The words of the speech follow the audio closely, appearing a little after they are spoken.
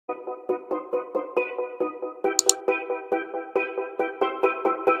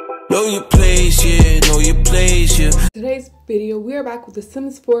Know your place, yeah, know your place, yeah. Today's video, we are back with The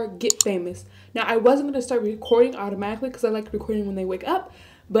Sims 4 Get Famous. Now, I wasn't going to start recording automatically because I like recording when they wake up,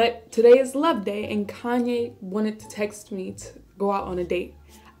 but today is Love Day and Kanye wanted to text me to go out on a date.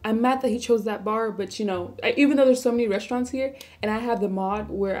 I'm mad that he chose that bar, but you know, even though there's so many restaurants here and I have the mod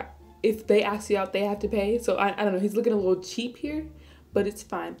where if they ask you out, they have to pay. So I don't know, he's looking a little cheap here, but it's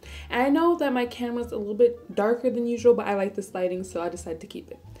fine. And I know that my camera's a little bit darker than usual, but I like this lighting, so I decided to keep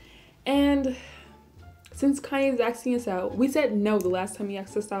it. And since Kanye's asking us out, we said no the last time he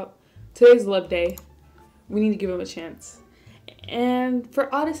asked us out. Today's Love Day. We need to give him a chance. And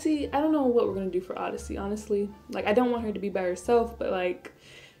for Odyssey, I don't know what we're going to do for Odyssey, honestly. Like, I don't want her to be by herself, but like,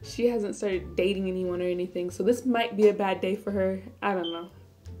 she hasn't started dating anyone or anything. So this might be a bad day for her. I don't know.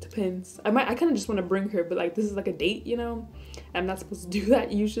 Depends. I kind of just want to bring her, but like, this is like a date, you know? I'm not supposed to do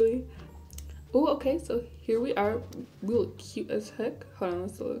that usually. Oh, okay. So here we are. We look cute as heck. Hold on,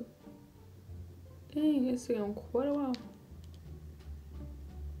 let's look. Dang, it's taken quite a while.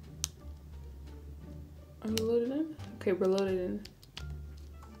 Are we loaded in? Okay, we're loaded in.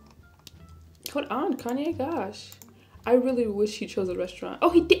 Hold on, Kanye, gosh. I really wish he chose a restaurant. Oh,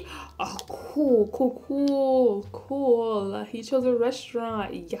 he did. Oh, cool. He chose a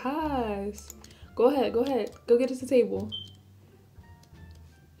restaurant. Yes. Go ahead. Go get us a table.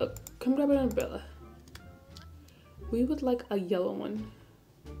 Come grab an umbrella. We would like a yellow one.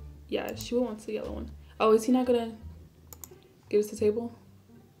 Yeah, she wants a yellow one. Oh, is he not gonna get us a table?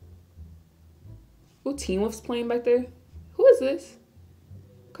 Oh, Teen Wolf's playing back there. Who is this?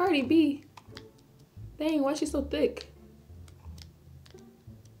 Cardi B. Dang, why is she so thick?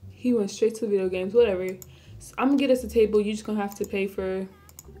 He went straight to the video games, whatever. So I'm gonna get us a table. You just gonna have to pay for.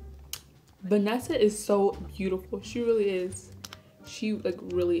 Vanessa is so beautiful. She really is. She like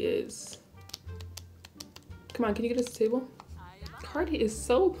really is. Come on, can you get us a table? Cardi is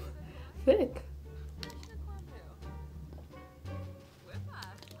so thick.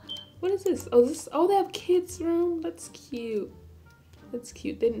 What is this? Oh, they have kids room. That's cute. That's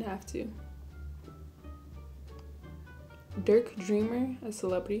cute. They didn't have to. Dirk Dreamer, a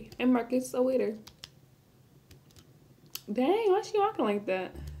celebrity, and Marcus, a waiter. Dang, why is she walking like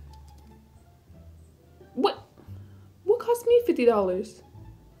that? What cost me $50?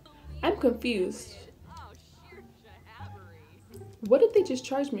 I'm confused. What did they just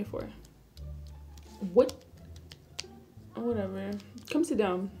charge me for? What? Whatever. Come sit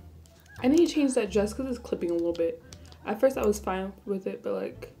down. I need to change that dress because it's clipping a little bit. At first I was fine with it, but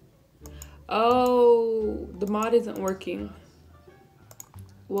like, oh, the mod isn't working.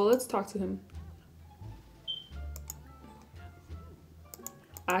 Well, let's talk to him.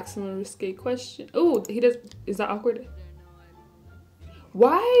 Ask him a risque question. Oh, he does. Is that awkward?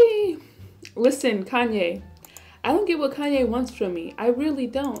 Why? Listen, Kanye. I don't get what Kanye wants from me. I really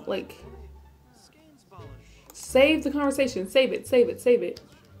don't. Like, save the conversation. Save it.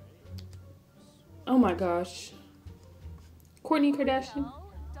 Oh my gosh. Kourtney Kardashian.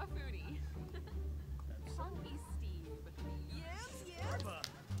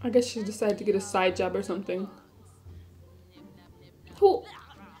 I guess she decided to get a side job or something. Who?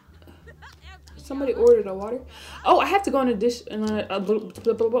 Somebody ordered a water. Oh, I have to go on audition. Who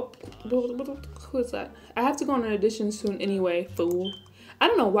is that? I have to go on an audition soon anyway, fool. I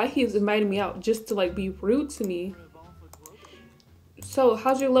don't know why he's inviting me out just to like be rude to me. So,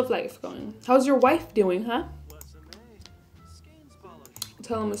 how's your love life going? How's your wife doing, huh?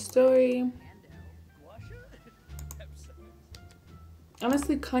 Tell him a story.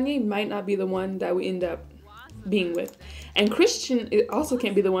 Honestly, Kanye might not be the one that we end up being with. And Christian also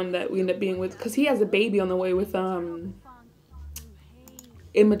can't be the one that we end up being with because he has a baby on the way with Emma.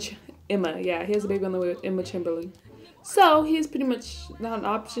 Yeah, he has a baby on the way with Emma Chamberlain. So he's pretty much not an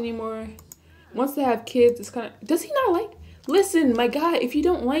option anymore. Once they have kids, it's kind of, does he not like? Listen, my guy, if you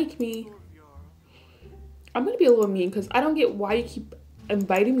don't like me, I'm gonna be a little mean because I don't get why you keep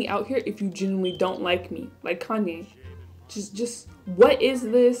inviting me out here if you genuinely don't like me. Like, Kanye, just what is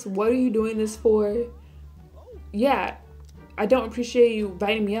this? What are you doing this for? Yeah, I don't appreciate you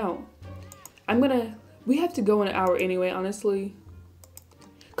inviting me out. We have to go in an hour anyway, honestly.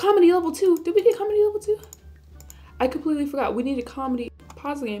 Comedy level 2. Did we get comedy level 2? I completely forgot. We needed comedy.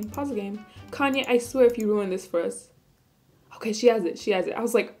 Pause the game. Kanye, I swear if you ruin this for us. Okay, she has it. I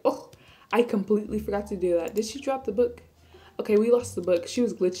was like, oh, I completely forgot to do that. Did she drop the book? Okay, we lost the book. She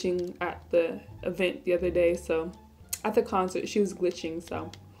was glitching at the event the other day, so at the concert, she was glitching,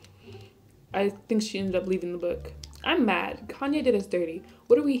 so I think she ended up leaving the book. I'm mad. Kanye did us dirty.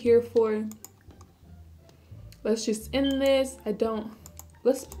 What are we here for? Let's just end this. I don't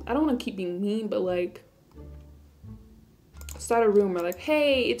want to keep being mean, but like, start a rumor like,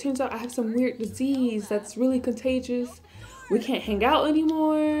 hey, it turns out I have some weird disease that's really contagious. We can't hang out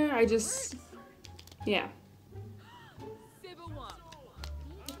anymore. Yeah.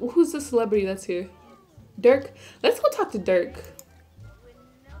 Who's the celebrity that's here? Dirk? Let's go talk to Dirk.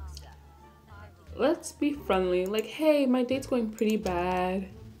 Let's be friendly. Like, hey, my date's going pretty bad.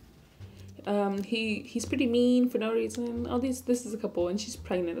 He's pretty mean for no reason. This is a couple and she's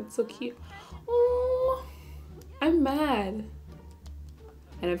pregnant. That's so cute. Oh, I'm mad.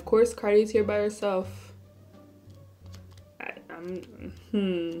 And of course, Cardi's here by herself.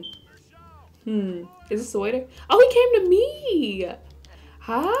 Is this the waiter? Oh, he came to me.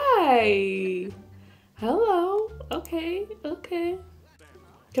 Hi. Hello. Okay.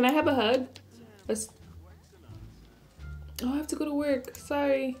 Can I have a hug? Oh, I have to go to work.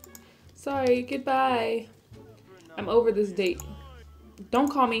 Sorry. Goodbye. I'm over this date.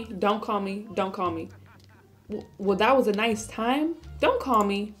 Don't call me. Well, that was a nice time. Don't call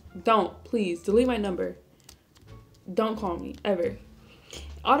me. Don't. Please. Delete my number. Don't call me. Ever.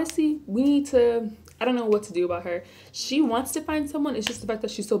 Odyssey, we need to... I don't know what to do about her. She wants to find someone. It's just the fact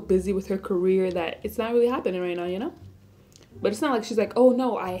that she's so busy with her career that it's not really happening right now, you know? But it's not like she's like, oh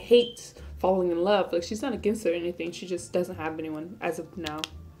no, I hate falling in love. Like, she's not against it or anything. She just doesn't have anyone as of now.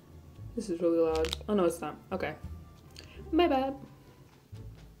 This is really loud. Oh no, it's not. Okay. My bad.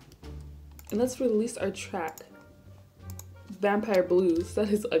 And let's release our track. Vampire Blues. That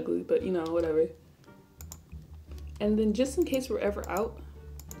is ugly, but you know, whatever. And then just in case we're ever out,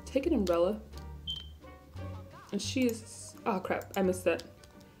 take an umbrella. And she's... Oh crap, I missed that.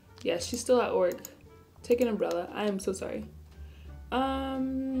 Yeah, she's still at work. Take an umbrella. I am so sorry.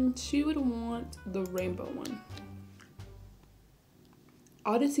 She would want the rainbow one.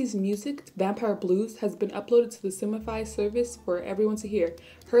 Odyssey's music, Vampire Blues, has been uploaded to the Simify service for everyone to hear.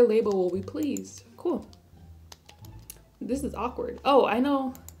 Her label will be pleased. Cool. This is awkward. Oh, I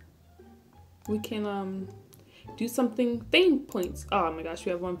know. We can do something. Fame points. Oh my gosh,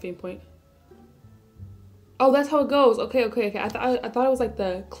 we have 1 fame point. Oh, that's how it goes. Okay. I thought it was like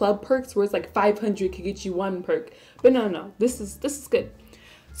the club perks where it's like 500 could get you 1 perk. But no. This is good.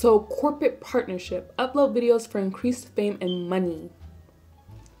 So, corporate partnership. Upload videos for increased fame and money.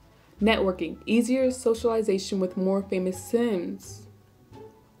 Networking. Easier socialization with more famous Sims.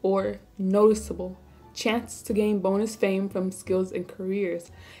 Or noticeable. Chance to gain bonus fame from skills and careers.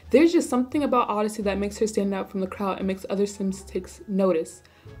 There's just something about Odyssey that makes her stand out from the crowd and makes other Sims take notice.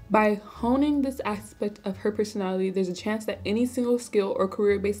 By honing this aspect of her personality, there's a chance that any single skill or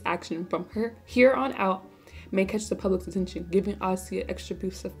career-based action from her here on out may catch the public's attention, giving Odyssey an extra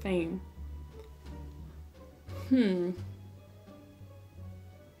boost of fame. And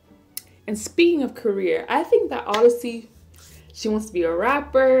speaking of career, I think that Odyssey, she wants to be a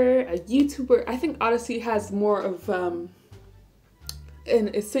rapper, a YouTuber. I think Odyssey has more of an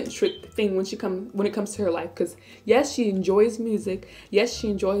eccentric thing when it comes to her life, because yes, she enjoys music, yes, she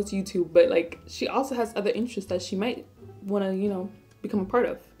enjoys YouTube, but like she also has other interests that she might want to, you know, become a part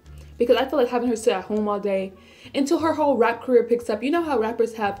of. Because I feel like having her sit at home all day until her whole rap career picks up. You know how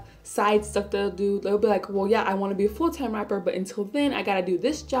rappers have side stuff they'll do? They'll be like, well, yeah, I want to be a full-time rapper, but until then I gotta do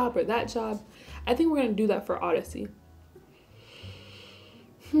this job or that job. I think we're gonna do that for Odyssey.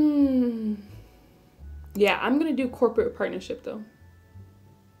 Yeah, I'm gonna do corporate partnership though.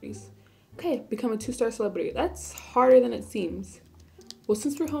 Okay, become a 2-star celebrity. That's harder than it seems. Well,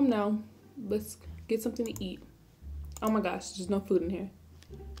 since we're home now, let's get something to eat. Oh my gosh, there's no food in here.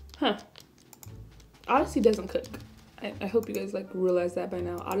 Odyssey doesn't cook. I hope you guys like realize that by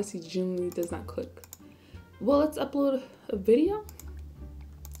now. Odyssey genuinely does not cook. Well, let's upload a video.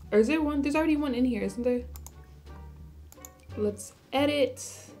 Or is there one? There's already one in here, isn't there? Let's edit.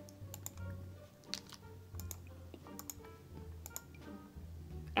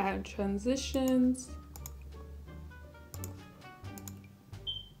 Add transitions.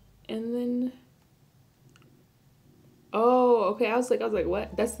 And then, oh, okay. I was like,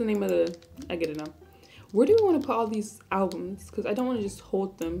 what? That's the name of the, I get it now. Where do we want to put all these albums? Because I don't want to just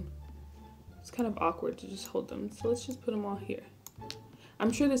hold them. It's kind of awkward to just hold them. So let's just put them all here.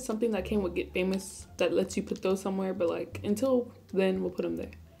 I'm sure there's something that came with Get Famous that lets you put those somewhere, but like until then, we'll put them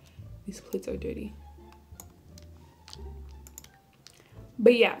there. These plates are dirty.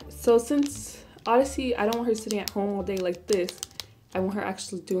 But yeah, so since Odyssey, I don't want her sitting at home all day like this. I want her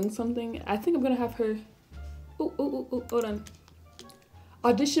actually doing something. I think I'm gonna have her, hold on.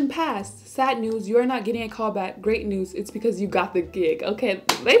 Audition passed. Sad news, you are not getting a call back. Great news, it's because you got the gig. Okay,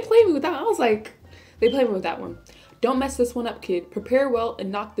 they played me with that. I was like, they played me with that one. Don't mess this one up, kid. Prepare well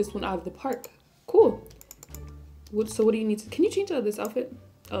and knock this one out of the park. Cool. So what do you need to, can you change out of this outfit?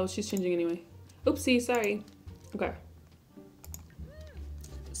 Oh, she's changing anyway. Oopsie, sorry. Okay.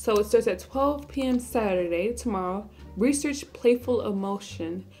 So it starts at 12 p.m. Saturday, tomorrow. Research playful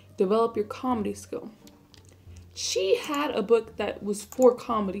emotion. Develop your comedy skill. She had a book that was for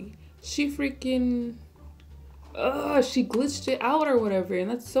comedy. She freaking... she glitched it out or whatever.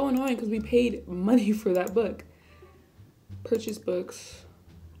 And that's so annoying because we paid money for that book. Purchase books.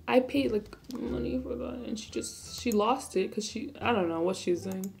 I paid like money for that and she lost it because I don't know what she's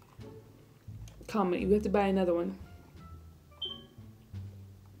doing. Comedy. We have to buy another one.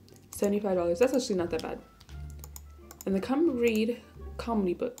 $75. That's actually not that bad. And the come read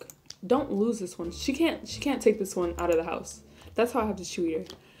comedy book. Don't lose this one. She can't take this one out of the house. That's how I have to treat her.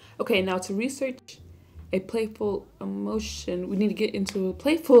 Okay, now to research a playful emotion, we need to get into a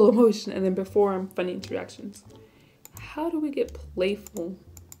playful emotion and then perform funny interactions. How do we get playful?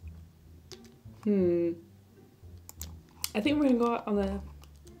 I think we're gonna go out on the...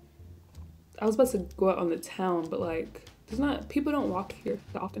 I was about to go out on the town, but like, people don't walk here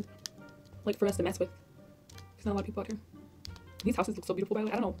that often. Like for us to mess with. There's not a lot of people out here. These houses look so beautiful, by the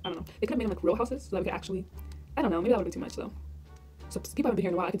way. I don't know. They could have made them like real houses so that we could actually... I don't know. Maybe that would be too much though. So people haven't been here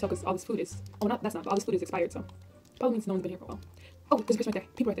in a while. I can tell because all this food is... Oh, that's not. All this food is expired, so... Probably means no one's been here for a while. Oh, there's a person right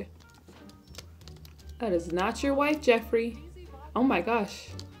there. People right there. That is not your wife, Jeffrey. Oh my gosh.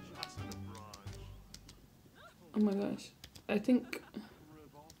 Oh my gosh. I think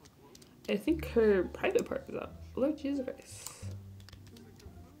her private part is up. Lord Jesus Christ.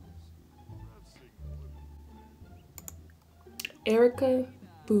 Erica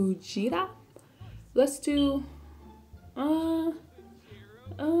Fujita. Let's do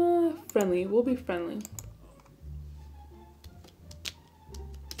friendly. We'll be friendly.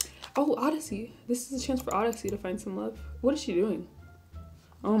 Oh, Odyssey. This is a chance for Odyssey to find some love. What is she doing?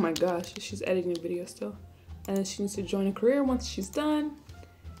 Oh my gosh, she's editing a video still. And then she needs to join a career once she's done.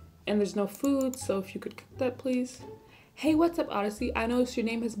 And there's no food, so if you could cook that, please. Hey, what's up, Odyssey? I noticed your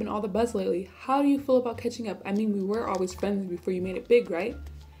name has been all the buzz lately. How do you feel about catching up? I mean, we were always friends before you made it big, right?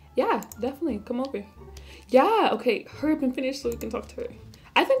 Yeah, definitely. Come over. Yeah, okay. Hurry up and finish so we can talk to her.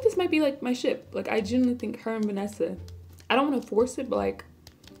 I think this might be like my ship. Like, I genuinely think her and Vanessa, I don't want to force it, but like,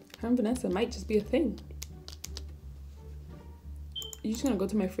 her and Vanessa might just be a thing. You just gonna go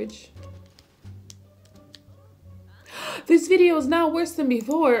to my fridge? This video is now worse than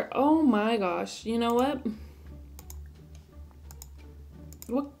before. Oh my gosh. You know what?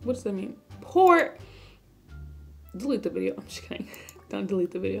 What does that mean? Poor. Delete the video. I'm just kidding. Don't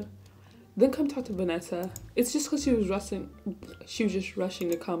delete the video. Then come talk to Vanessa. It's just because she was rushing. She was just rushing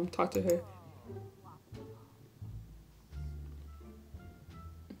to come talk to her.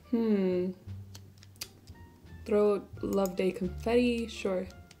 Throw love day confetti. Sure.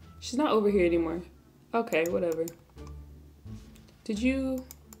 She's not over here anymore. Okay, whatever. Did you...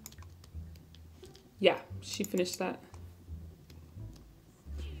 Yeah, she finished that.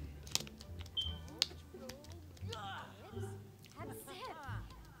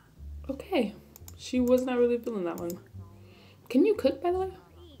 Okay. She was not really feeling that one. Can you cook, by the way?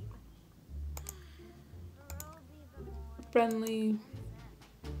 Friendly.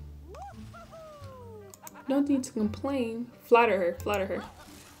 No need to complain. Flatter her, flatter her.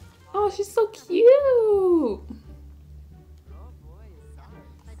 Oh, she's so cute.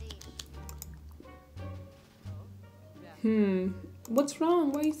 What's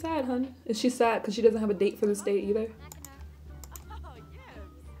wrong? Why are you sad, hun? Is she sad because she doesn't have a date for this day either?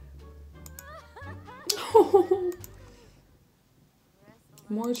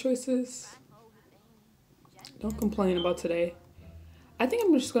 More choices. Don't complain about today. I think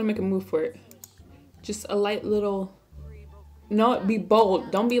I'm just gonna make a move for it. Just a light little... No, be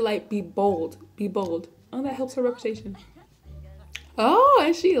bold. Don't be light, be bold. Be bold. Oh, that helps her reputation. Oh,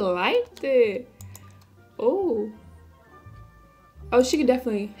 and she liked it. Oh. Oh, she can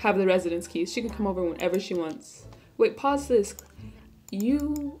definitely have the residence keys. She can come over whenever she wants. Wait, pause this.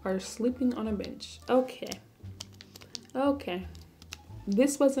 You are sleeping on a bench. Okay. Okay.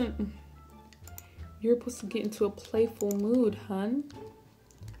 This wasn't... You're supposed to get into a playful mood, hun.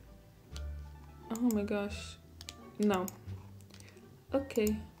 Oh my gosh. No.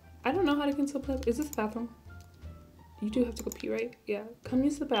 Okay. I don't know how to get into a playful... Is this the bathroom? You do have to go pee, right? Yeah. Come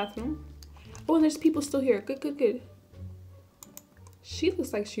use the bathroom. Oh, and there's people still here. Good, good, good. She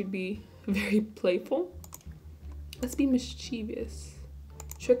looks like she'd be very playful. Let's be mischievous.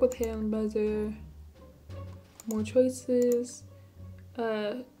 Trick with hair and buzzer. More choices.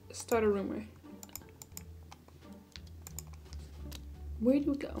 Start a rumor. Where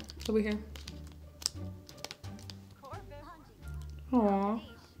do we go? Over here. Aww.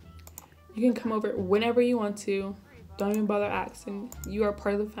 You can come over whenever you want to. Don't even bother asking. You are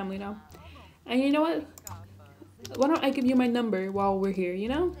part of the family now. And you know what? Why don't I give you my number while we're here, you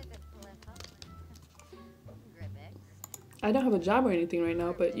know? I don't have a job or anything right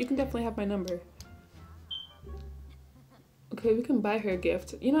now, but you can definitely have my number. Okay, we can buy her a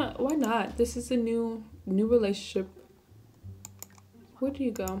gift. You know, why not? This is a new relationship. Where do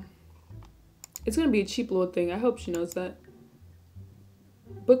you go? It's gonna be a cheap little thing. I hope she knows that.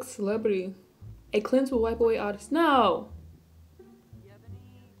 Book celebrity. A cleanse will wipe away odds. No!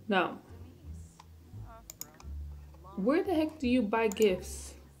 No. Where the heck do you buy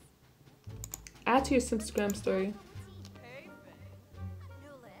gifts? Add to your Instagram story.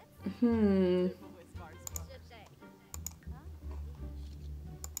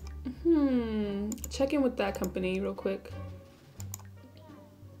 Check in with that company real quick.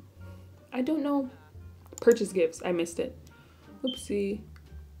 I don't know. Purchase gifts. I missed it. Oopsie.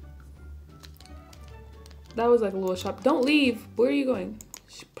 That was like a little shop. Don't leave. Where are you going?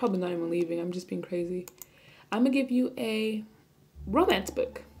 She's probably not even leaving. I'm just being crazy. I'm gonna give you a romance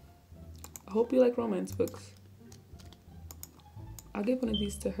book. I hope you like romance books. I'll give one of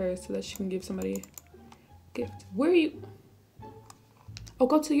these to her so that she can give somebody a gift. Where are you? Oh,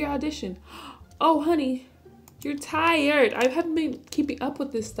 go to your audition. Oh, honey, you're tired. I haven't been keeping up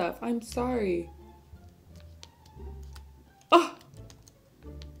with this stuff. I'm sorry. Oh,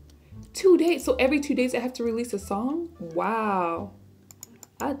 2 days. So every 2 days I have to release a song? Wow.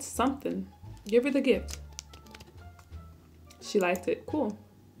 That's something. Give her the gift. She liked it. Cool.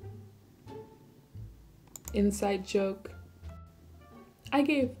 Inside joke.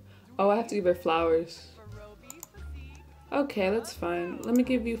 Oh, I have to give her flowers. Okay, that's fine. Let me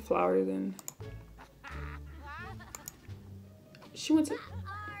give you flowers then. She went to...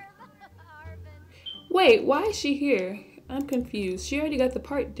 Wait, why is she here? I'm confused. She already got the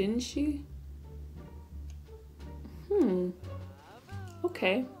part, didn't she?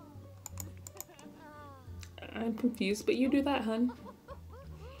 Okay. I'm confused, but you do that, hun.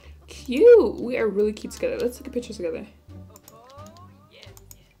 Cute! We are really cute together. Let's take a picture together.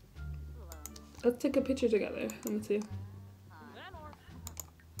 Let's take a picture together. Let me see.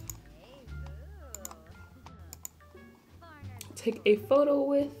 Take a photo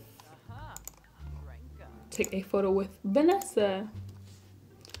with Vanessa.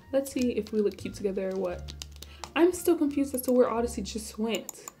 Let's see if we look cute together or what. I'm still confused as to where Odyssey just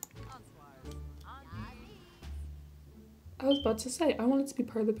went. I was about to say, I wanted to be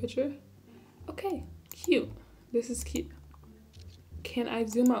part of the picture. Okay, cute. This is cute. Can I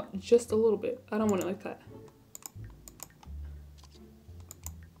zoom out just a little bit? I don't want it like that.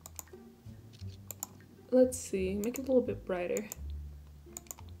 Let's see, make it a little bit brighter.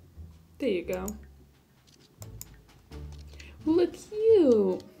 There you go. Look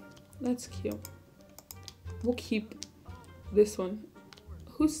cute. That's cute. We'll keep this one.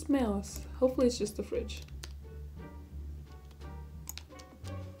 Who smells? Hopefully it's just the fridge.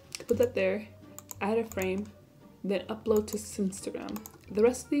 Put that there, add a frame, then upload to Instagram. The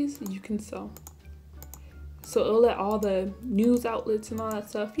rest of these you can sell. So it'll let all the news outlets and all that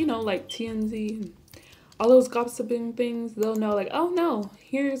stuff, you know, like TMZ and all those gossiping things, they'll know like, oh no,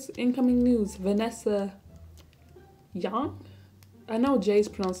 here's incoming news. Vanessa Young? I know J's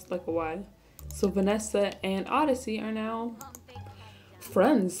pronounced like a Y. So Vanessa and Odyssey are now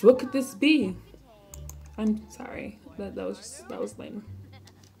friends. What could this be? I'm sorry. That was lame.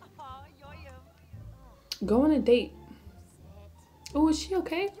 Go on a date. Oh, is she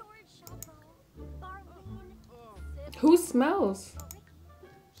okay? Who smells?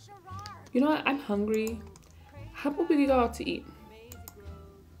 You know what? I'm hungry. How about we go out to eat?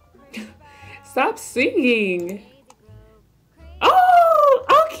 Stop singing. Oh,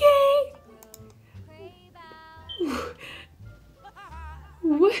 okay.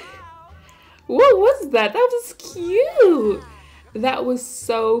 What was that? That was cute. That was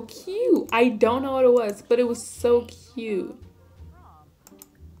so cute. I don't know what it was, but it was so cute.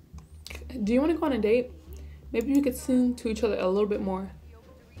 Do you want to go on a date? Maybe we could sing to each other a little bit more.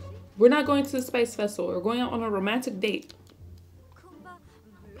 We're not going to the Spice Festival. We're going out on a romantic date.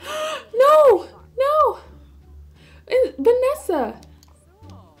 No! No! Vanessa!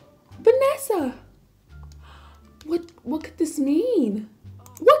 Vanessa! What could this mean?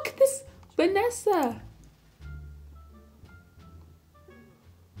 What could this... Vanessa!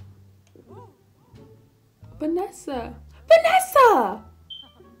 Vanessa! Vanessa!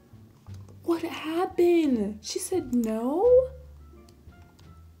 What happened? She said no?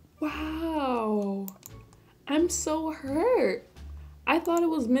 Wow. I'm so hurt. I thought it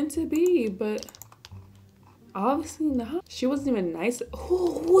was meant to be, but obviously not. She wasn't even nice.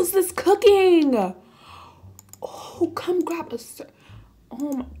 Oh, who is this cooking? Oh, come grab a...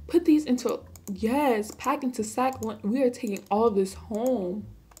 Oh, put these into Yes, pack into sack. We are taking all of this home.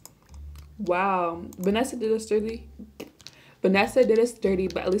 Wow. Vanessa did us dirty. Vanessa did us dirty,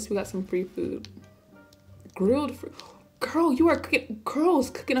 but at least we got some free food. Grilled fruit. Girl, you are cooking. Girl's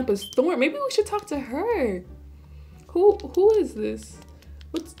cooking up a storm. Maybe we should talk to her. Who is this?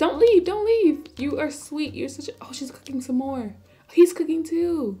 Don't leave. Don't leave. You are sweet. You're such a... Oh, she's cooking some more. He's cooking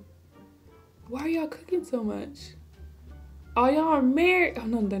too. Why are y'all cooking so much? Oh, y'all are married. Oh,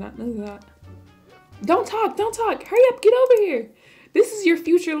 no, they're not. No, they're not. Don't talk. Don't talk. Hurry up. Get over here. This is your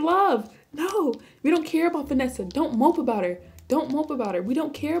future love. No, we don't care about Vanessa. Don't mope about her. Don't mope about her. We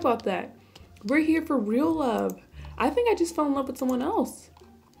don't care about that. We're here for real love. I think I just fell in love with someone else.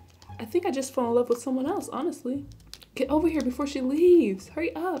 I think I just fell in love with someone else, honestly. Get over here before she leaves.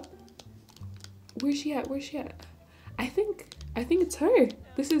 Hurry up. Where's she at? Where's she at? I think it's her.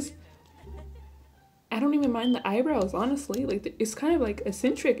 This is... I don't even mind the eyebrows, honestly. Like, it's kind of like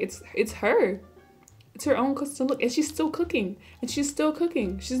eccentric. It's her. It's her own custom look. And she's still cooking. And she's still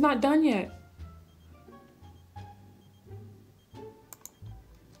cooking. She's not done yet.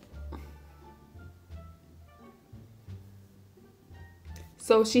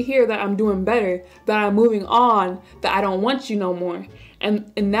 So she hear that I'm doing better, that I'm moving on, that I don't want you no more.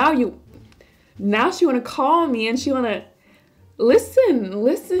 And now she wanna call me and she wanna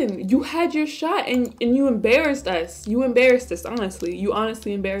listen, you had your shot and you embarrassed us. You embarrassed us, honestly. You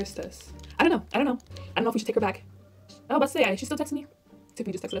honestly embarrassed us. I don't know if we should take her back. Oh, but say, she's still texting me.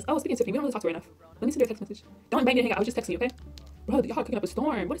 Tiffany just texted us. Oh, speaking of Tiffany, we don't really talk to her enough. Let me send her a text message. Don't bang it, hang out. I was just texting you, okay? Bro, y'all cooking up a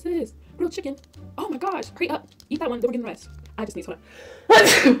storm. What is this? Grilled chicken. Oh my gosh, hurry up. Eat that one, then we're getting the rest. I just need some.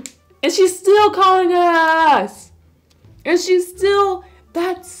 And she's still calling us. And she's still,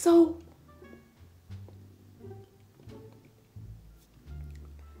 that's so.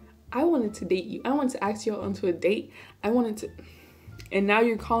 I wanted to date you. I wanted to ask you out onto a date. And now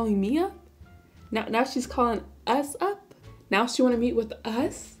you're calling me up? Now she's calling us up? Now she want to meet with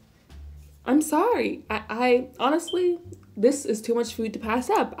us? I'm sorry. I honestly, this is too much food to pass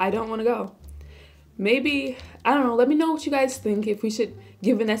up. I don't want to go. Maybe, I don't know. Let me know what you guys think. If we should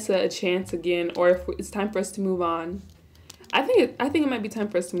give Vanessa a chance again, or if it's time for us to move on. I think it might be time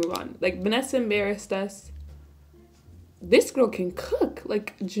for us to move on. Like, Vanessa embarrassed us. This girl can cook.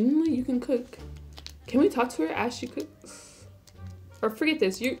 Like, genuinely, you can cook. Can we talk to her as she cooks? Or forget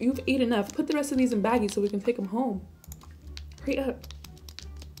this. You've eaten enough. Put the rest of these in baggies so we can take them home. Hurry up.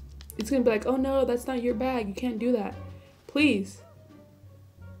 It's gonna be like, oh no, that's not your bag. You can't do that. Please.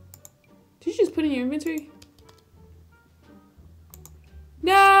 Did you just put in your inventory?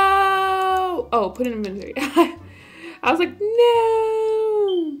 No! Oh, put in inventory. I was like,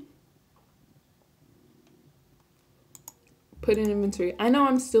 no! Put in inventory. I know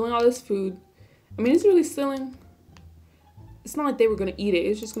I'm stealing all this food. I mean, it's really stealing. It's not like they were gonna eat it.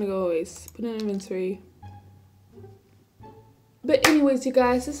 It's just gonna go away. Put in inventory. But anyways, you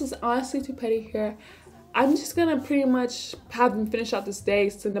guys, this is Honestly Too Petty here. I'm just gonna pretty much have them finish out this day,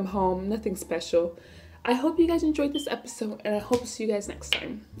 send them home. Nothing special. I hope you guys enjoyed this episode, and I hope to see you guys next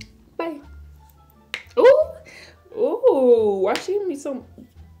time. Bye. Ooh! Ooh! Why she giving me some...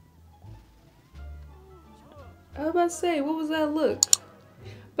 I was about to say, what was that look?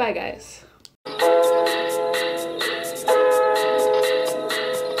 Bye, guys.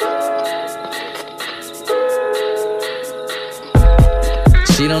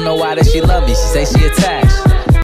 She don't know why that she love me. She say she attached.